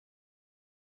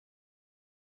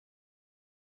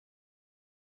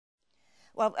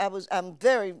Well, I'm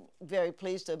very, very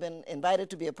pleased to have been invited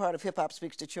to be a part of Hip Hop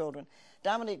Speaks to Children.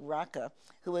 Dominique Rocca,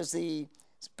 who is the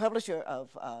publisher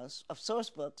of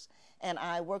Sourcebooks, and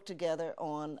I worked together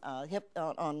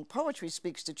on Poetry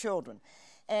Speaks to Children.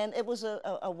 And it was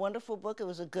a wonderful book. It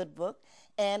was a good book.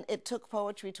 And it took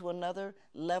poetry to another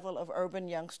level of urban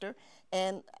youngster.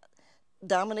 And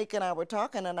Dominique and I were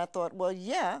talking, and I thought, well,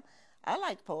 yeah, I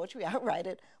like poetry. I write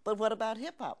it. But what about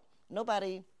hip-hop?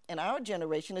 Nobody in our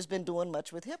generation has been doing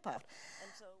much with hip-hop.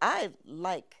 So I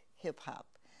like hip-hop.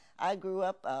 I grew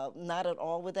up not at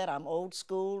all with that. I'm old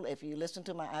school. If you listen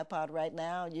to my iPod right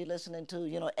now, you're listening to,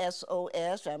 you know,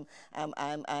 SOS.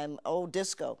 I'm old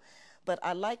disco. But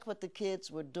I like what the kids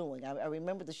were doing. I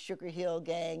remember the Sugar Hill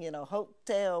Gang, you know,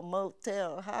 Hotel,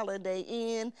 Motel, Holiday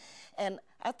Inn. And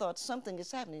I thought something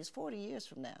is happening. It's 40 years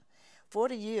from now.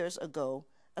 40 years ago,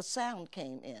 a sound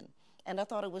came in. And I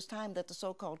thought it was time that the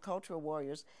so-called cultural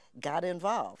warriors got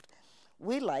involved.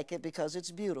 We like it because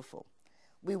it's beautiful.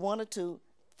 We wanted to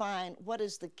find what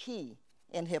is the key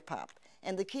in hip-hop.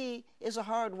 And the key is a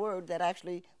hard word that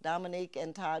actually Dominique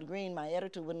and Todd Green, my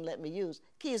editor, wouldn't let me use.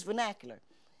 Key is vernacular.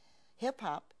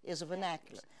 Hip-hop is a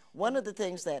vernacular. One of the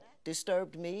things that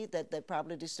disturbed me, that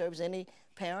probably disturbs any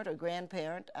parent or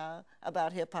grandparent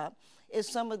about hip-hop, is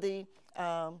some of the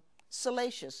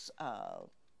salacious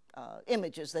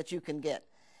images that you can get.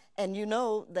 And you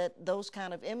know that those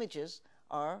kind of images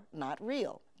are not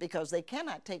real because they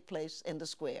cannot take place in the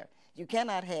square. You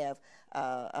cannot have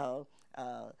a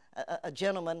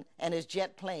gentleman and his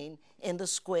jet plane in the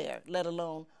square, let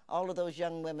alone all of those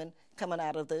young women coming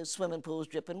out of the swimming pools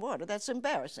dripping water. That's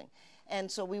embarrassing. And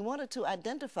so we wanted to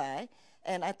identify,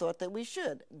 and I thought that we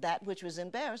should, that which was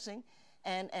embarrassing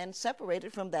and separate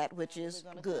it from that which is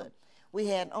good. We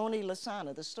had Oni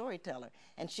Lasana, the storyteller,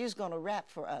 and she's going to rap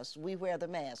for us. We wear the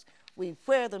mask. We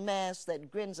wear the mask that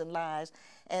grins and lies,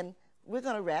 and we're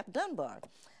going to rap Dunbar.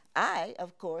 I,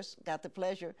 of course, got the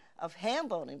pleasure of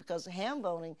ham-boning because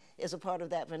ham-boning is a part of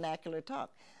that vernacular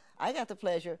talk. I got the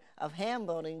pleasure of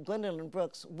ham-boning Gwendolyn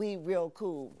Brooks, we real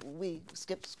cool, we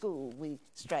skip school, we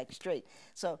strike straight.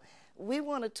 So we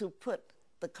wanted to put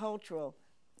the cultural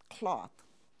cloth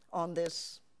on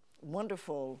this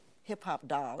wonderful hip-hop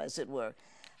doll, as it were.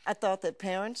 I thought that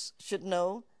parents should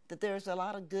know that there's a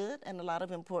lot of good and a lot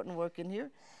of important work in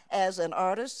here. As an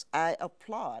artist, I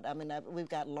applaud. I mean, we've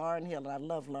got Lauryn Hill, and I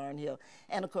love Lauryn Hill.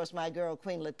 And, of course, my girl,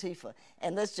 Queen Latifah.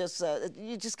 And that's just,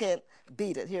 you just can't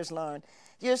beat it. Here's Lauryn.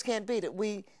 You just can't beat it.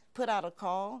 We put out a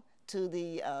call to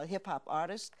the hip-hop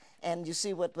artists, and you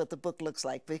see what the book looks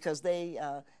like because they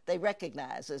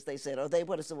recognize, as they said, or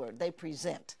what is the word? They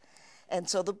present. And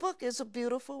so the book is a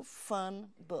beautiful, fun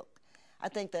book. I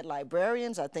think that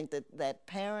librarians, I think that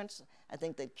parents, I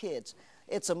think that kids.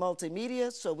 It's a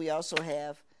multimedia, so we also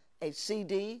have a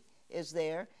CD is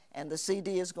there, and the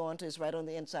CD is right on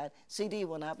the inside. CD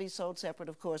will not be sold separate,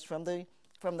 of course, from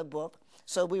the book.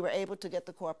 So we were able to get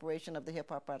the cooperation of the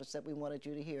hip-hop artists that we wanted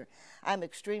you to hear. I'm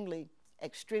extremely,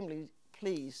 extremely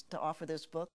pleased to offer this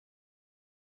book.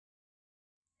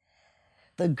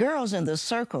 The girls in the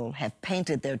circle have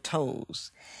painted their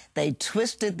toes. They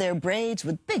twisted their braids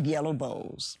with big yellow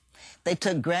bows. They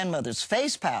took grandmother's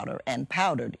face powder and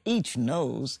powdered each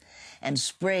nose and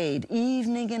sprayed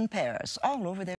evening in Paris all over their